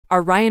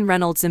are Ryan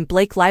Reynolds and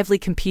Blake Lively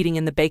competing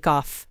in the Bake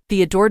Off.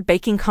 The adored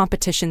baking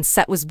competition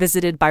set was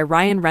visited by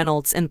Ryan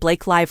Reynolds and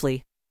Blake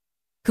Lively,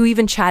 who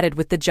even chatted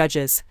with the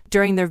judges.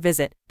 During their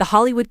visit, the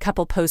Hollywood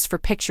couple posed for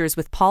pictures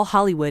with Paul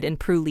Hollywood and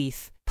Prue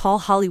Leith. Paul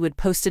Hollywood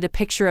posted a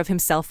picture of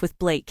himself with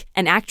Blake,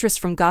 an actress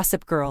from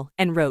Gossip Girl,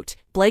 and wrote,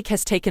 "Blake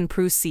has taken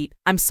Prue's seat.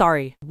 I'm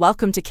sorry.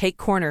 Welcome to Cake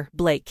Corner,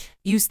 Blake.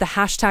 Use the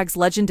hashtags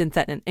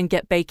 #LegendInThetan and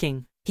get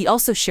baking." He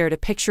also shared a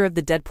picture of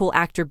the Deadpool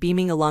actor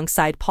beaming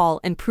alongside Paul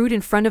and Prue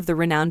in front of the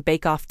renowned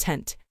Bake Off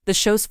tent. The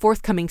show's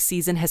forthcoming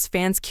season has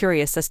fans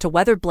curious as to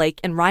whether Blake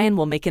and Ryan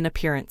will make an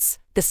appearance.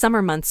 The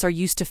summer months are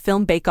used to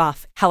film Bake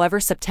Off, however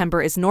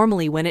September is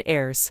normally when it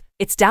airs.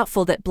 It's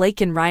doubtful that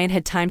Blake and Ryan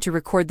had time to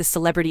record the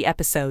celebrity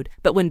episode,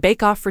 but when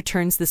Bake Off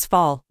returns this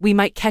fall, we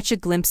might catch a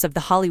glimpse of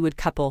the Hollywood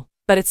couple.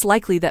 But it's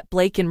likely that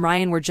Blake and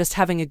Ryan were just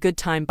having a good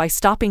time by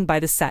stopping by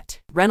the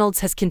set. Reynolds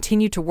has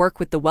continued to work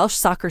with the Welsh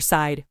soccer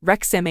side,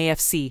 Wrexham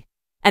AFC,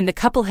 and the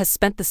couple has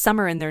spent the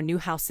summer in their new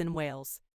house in Wales.